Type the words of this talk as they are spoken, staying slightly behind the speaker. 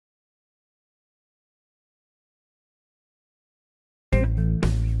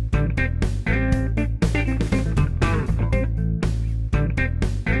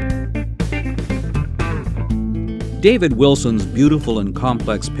David Wilson's beautiful and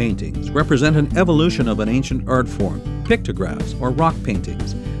complex paintings represent an evolution of an ancient art form, pictographs or rock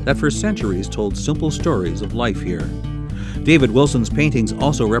paintings, that for centuries told simple stories of life here. David Wilson's paintings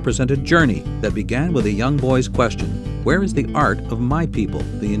also represent a journey that began with a young boy's question, where is the art of my people,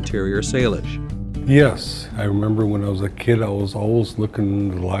 the interior Salish? Yes, I remember when I was a kid, I was always looking in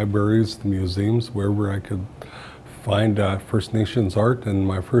the libraries, the museums, wherever I could find First Nations art, and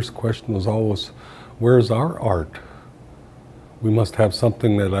my first question was always, where's our art? We must have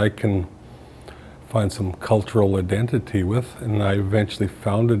something that I can find some cultural identity with, and I eventually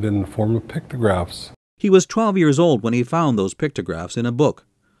found it in the form of pictographs. He was 12 years old when he found those pictographs in a book.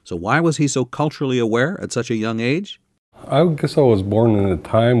 So why was he so culturally aware at such a young age? I guess I was born in a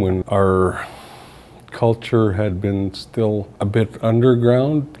time when our culture had been still a bit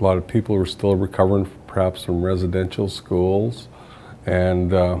underground. A lot of people were still recovering perhaps from residential schools,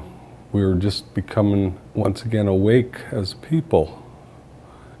 and we were just becoming once again awake as people.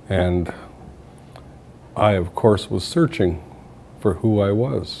 And I, of course, was searching for who I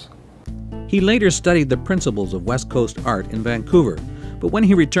was. He later studied the principles of West Coast art in Vancouver, but when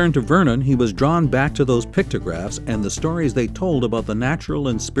he returned to Vernon, he was drawn back to those pictographs and the stories they told about the natural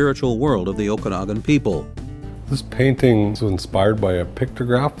and spiritual world of the Okanagan people. This painting was inspired by a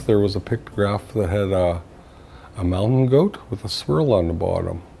pictograph. There was a pictograph that had a mountain goat with a swirl on the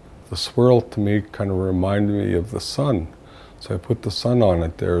bottom. The swirl to me kind of reminded me of the sun. So I put the sun on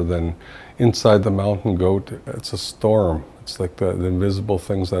it there. Then inside the mountain goat, it's a storm. It's like the invisible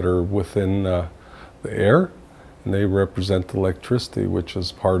things that are within the air, and they represent electricity, which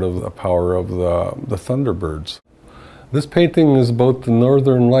is part of the power of the Thunderbirds. This painting is about the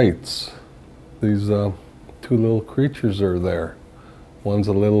Northern Lights. These two little creatures are there. One's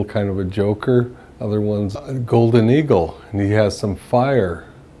a little kind of a joker, other one's a golden eagle, and he has some fire.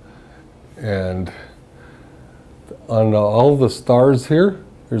 And on all the stars here,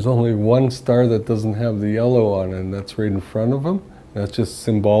 there's only one star that doesn't have the yellow on it, and that's right in front of him. That's just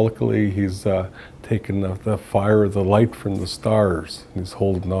symbolically he's taken the fire, the light from the stars, and he's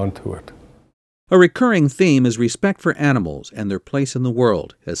holding on to it. A recurring theme is respect for animals and their place in the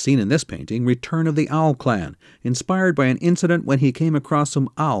world, as seen in this painting, Return of the Owl Clan, inspired by an incident when he came across some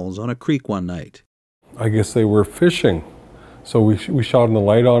owls on a creek one night. I guess they were fishing. So we shone the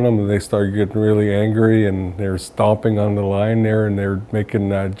light on them, and they started getting really angry, and they were stomping on the line there, and they were making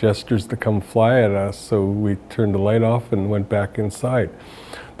gestures to come fly at us. So we turned the light off and went back inside.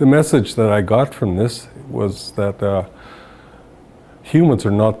 The message that I got from this was that humans are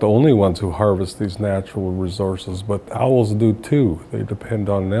not the only ones who harvest these natural resources, but owls do too. They depend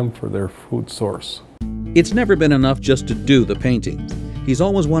on them for their food source. It's never been enough just to do the paintings. He's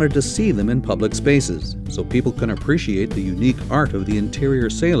always wanted to see them in public spaces, so people can appreciate the unique art of the interior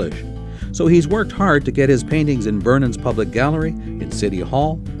Salish. So he's worked hard to get his paintings in Vernon's Public Gallery, in City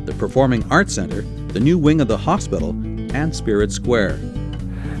Hall, the Performing Arts Center, the new wing of the hospital, and Spirit Square.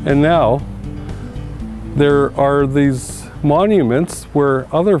 And now, there are these monuments where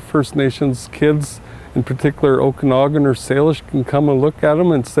other First Nations kids, in particular Okanagan or Salish, can come and look at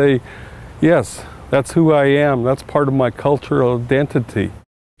them and say, yes, that's who I am. That's part of my cultural identity.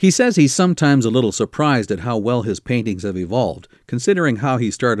 He says he's sometimes a little surprised at how well his paintings have evolved, considering how he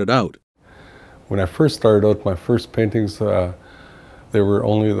started out. When I first started out, my first paintings, they were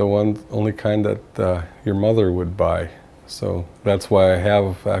only kind that your mother would buy. So that's why I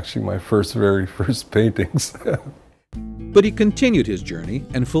have actually my very first paintings. But he continued his journey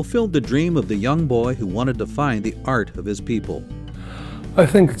and fulfilled the dream of the young boy who wanted to find the art of his people. I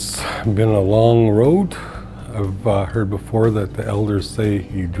think it's been a long road. I've heard before that the elders say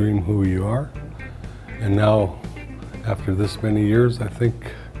you dream who you are. And now, after this many years, I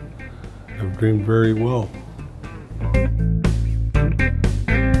think I've dreamed very well.